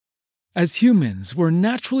As humans, we're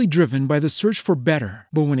naturally driven by the search for better.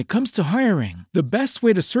 But when it comes to hiring, the best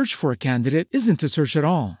way to search for a candidate isn't to search at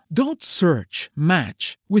all. Don't search,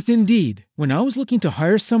 match with Indeed. When I was looking to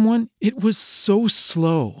hire someone, it was so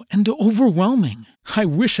slow and overwhelming. I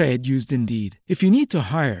wish I had used Indeed. If you need to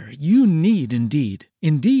hire, you need Indeed.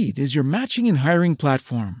 Indeed is your matching and hiring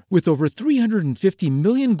platform with over 350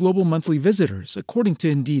 million global monthly visitors, according to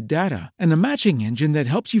Indeed data, and a matching engine that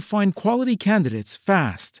helps you find quality candidates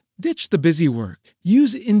fast. Ditch the busy work.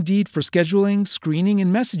 Use Indeed for scheduling, screening,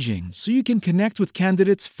 and messaging so you can connect with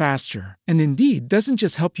candidates faster. And Indeed doesn't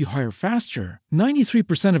just help you hire faster.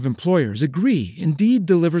 93% of employers agree Indeed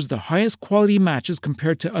delivers the highest quality matches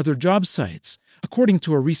compared to other job sites, according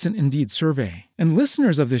to a recent Indeed survey. And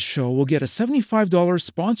listeners of this show will get a $75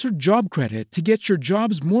 sponsored job credit to get your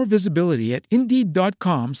jobs more visibility at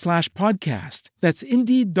Indeed.com/podcast. That's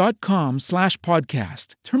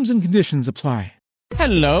Indeed.com/podcast. Terms and conditions apply.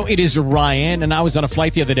 Hello, it is Ryan, and I was on a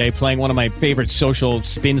flight the other day playing one of my favorite social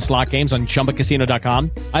spin slot games on ChumbaCasino.com.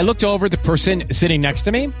 I looked over at the person sitting next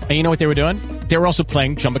to me, and you know what they were doing? They were also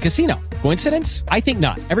playing Chumba Casino. Coincidence? I think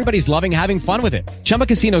not. Everybody's loving having fun with it. Chumba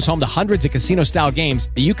Casino is home to hundreds of casino-style games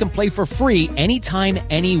that you can play for free anytime,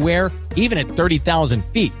 anywhere, even at 30,000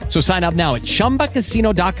 feet. So sign up now at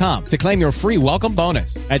ChumbaCasino.com to claim your free welcome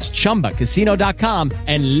bonus. That's ChumbaCasino.com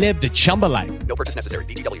and live the Chumba life. No purchase necessary.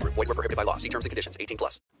 VGW. Void where prohibited by law. See terms and conditions. 18+. The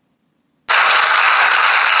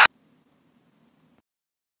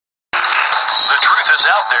truth is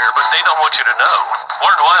out there, but they don't want you to know.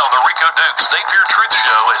 Learn why on the Rico Dukes They Fear Truth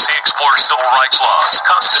Show as he explores civil rights laws,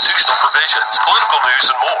 constitutional provisions, political news,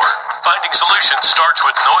 and more. Finding solutions starts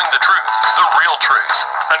with knowing the truth, the real truth.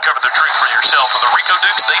 Uncover the truth for yourself on the Rico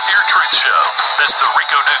Dukes They Fear Truth Show. That's the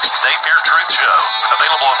Rico Dukes They Fear Truth Show.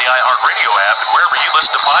 Available on the iHeartRadio app and wherever you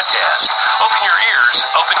listen to podcasts. Open your ears,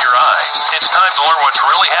 open your eyes. It's time to learn what's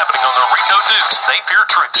really happening on the Rico Dukes They Fear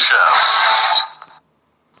Truth Show.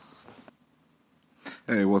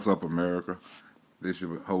 Hey, what's up, America? This is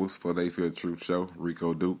your host for They Fear Truth Show,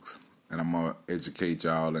 Rico Dukes, and I'm going to educate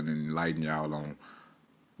y'all and enlighten y'all on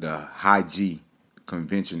the High G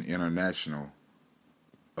Convention International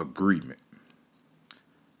Agreement.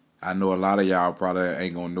 I know a lot of y'all probably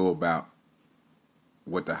ain't going to know about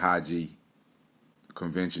what the High G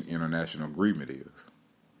Convention International Agreement is.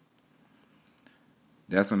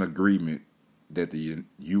 That's an agreement that the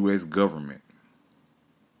U.S. government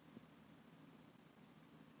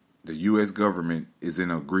is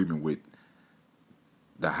in agreement with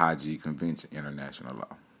the High G Convention International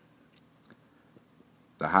Law.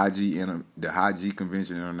 The High G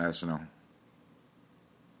Convention International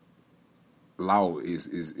Law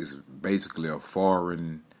is basically a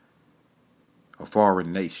foreign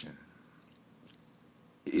nation.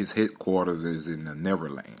 Its headquarters is in the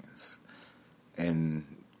Netherlands, and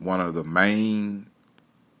one of the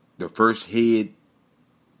first head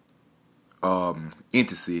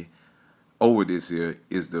entity over this here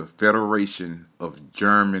is the Federation of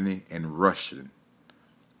Germany and Russia.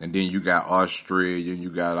 And then you got Australia, and you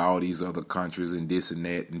got all these other countries and this and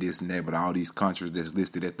that, but all these countries that's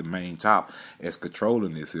listed at the main top as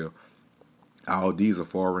controlling this here, all these are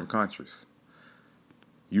foreign countries.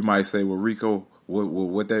 You might say, well, Rico,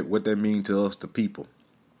 what that mean to us, the people?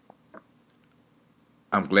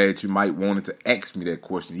 I'm glad you might wanted to ask me that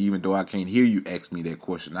question, even though I can't hear you ask me that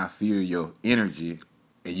question. I feel your energy,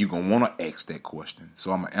 and you're going to want to ask that question.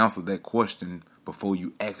 So I'm going to answer that question before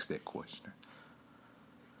you ask that question.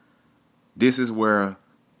 This is where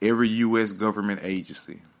every U.S. government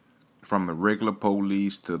agency, from the regular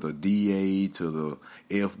police to the DA to the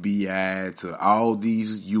FBI to all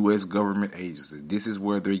these U.S. government agencies, this is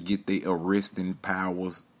where they get their arresting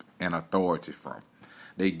powers and authority from.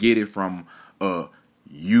 They get it from the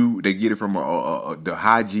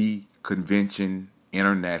High G Convention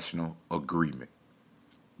International Agreement.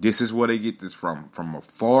 This is where they get this from a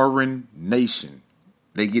foreign nation.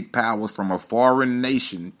 They get powers from a foreign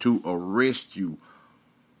nation to arrest you,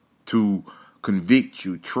 to convict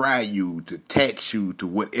you, try you, to tax you, to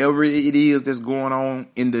whatever it is that's going on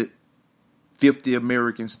in the 50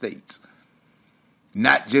 American states.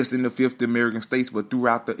 Not just in the 50 American states, but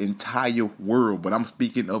throughout the entire world. But I'm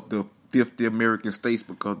speaking of the 50 American states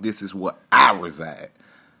because this is where I reside.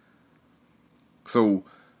 So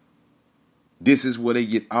this is where they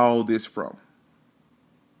get all this from.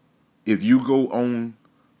 If you go on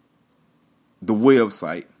the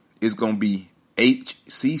website, it's going to be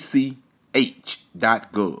hcch.gov,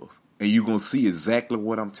 and you're going to see exactly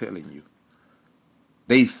what I'm telling you.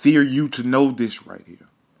 They fear you to know this right here.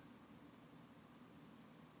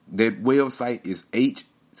 That website is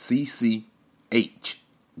hcch.gov.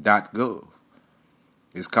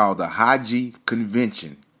 It's called the Hague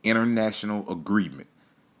Convention International Agreement.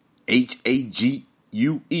 HAGUE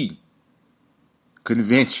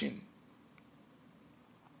Convention.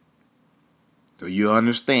 So you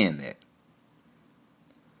understand that.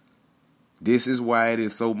 This is why it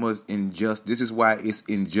is so much injustice. This is why it's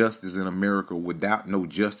injustice in America without no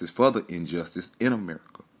justice for the injustice in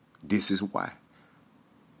America. This is why.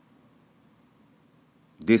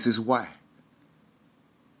 This is why.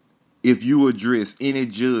 If you address any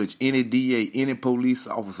judge, any DA, any police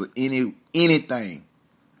officer, anything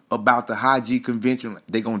about the Hague Convention,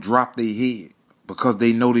 they're going to drop their head because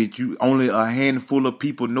they know that only a handful of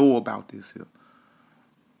people know about this here.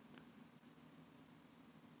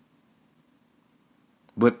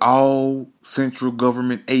 But all central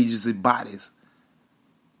government agency bodies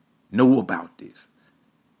know about this.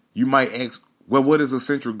 You might ask, well, what is a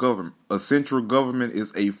central government? A central government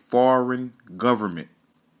is a foreign government.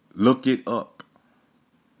 Look it up.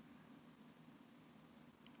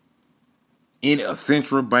 In a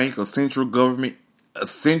central bank, a central government, a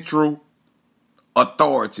central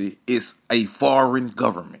authority is a foreign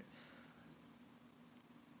government.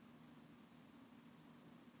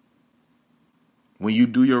 When you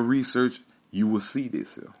do your research, you will see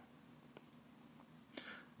this here.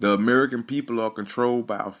 The American people are controlled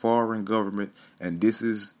by a foreign government, and this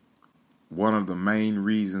is one of the main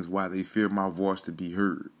reasons why they fear my voice to be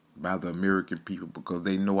heard by the American people, because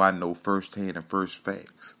they know I know firsthand and first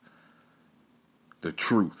facts. The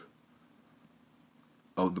truth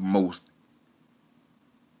of the most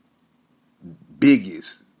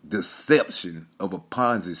biggest deception of a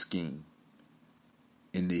Ponzi scheme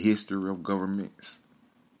in the history of governments.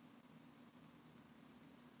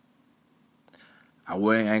 I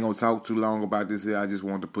ain't gonna talk too long about this here. I just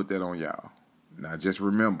wanted to put that on y'all. Now just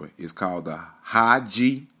remember, it's called the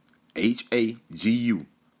Hague, HAGU,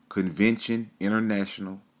 Convention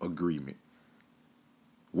International Agreement.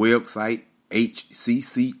 Website,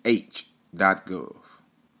 hcch.gov.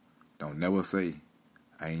 Don't never say,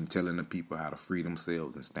 I ain't telling the people how to free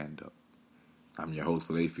themselves and stand up. I'm your host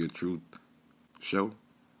for the Feel Truth Show,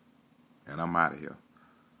 and I'm out of here.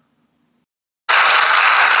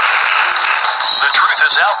 The truth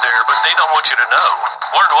is out there, but they don't want you to know.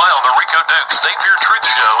 Learn why on the Rico Dukes They Fear Truth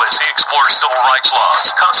Show as he explores civil rights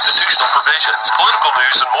laws, constitutional provisions, political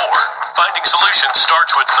news, and more. Finding solutions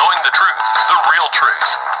starts with knowing the truth, the real truth.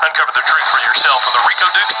 Uncover the truth for yourself on the Rico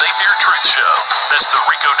Dukes They Fear Truth Show. That's the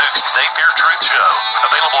Rico Dukes They Fear Truth Show.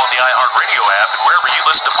 Available on the iHeartRadio app and wherever you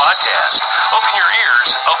listen to podcasts. Open your ears,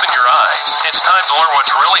 open your eyes. It's time to learn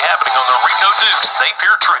what's really happening on the Rico Dukes They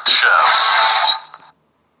Fear Truth Show.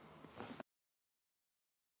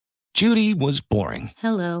 Judy was boring.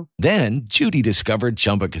 Hello. Then Judy discovered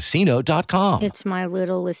ChumbaCasino.com. It's my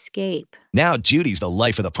little escape. Now Judy's the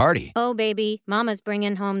life of the party. Oh, baby, mama's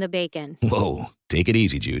bringing home the bacon. Whoa, take it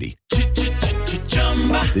easy, Judy.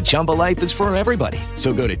 The Chumba life is for everybody.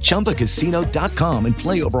 So go to ChumbaCasino.com and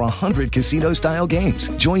play over 100 casino-style games.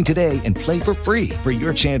 Join today and play for free for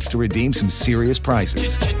your chance to redeem some serious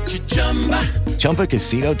prizes.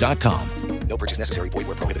 ChumbaCasino.com. No purchase necessary. Void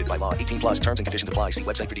where prohibited by law. 18 plus terms and conditions apply. See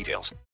website for details.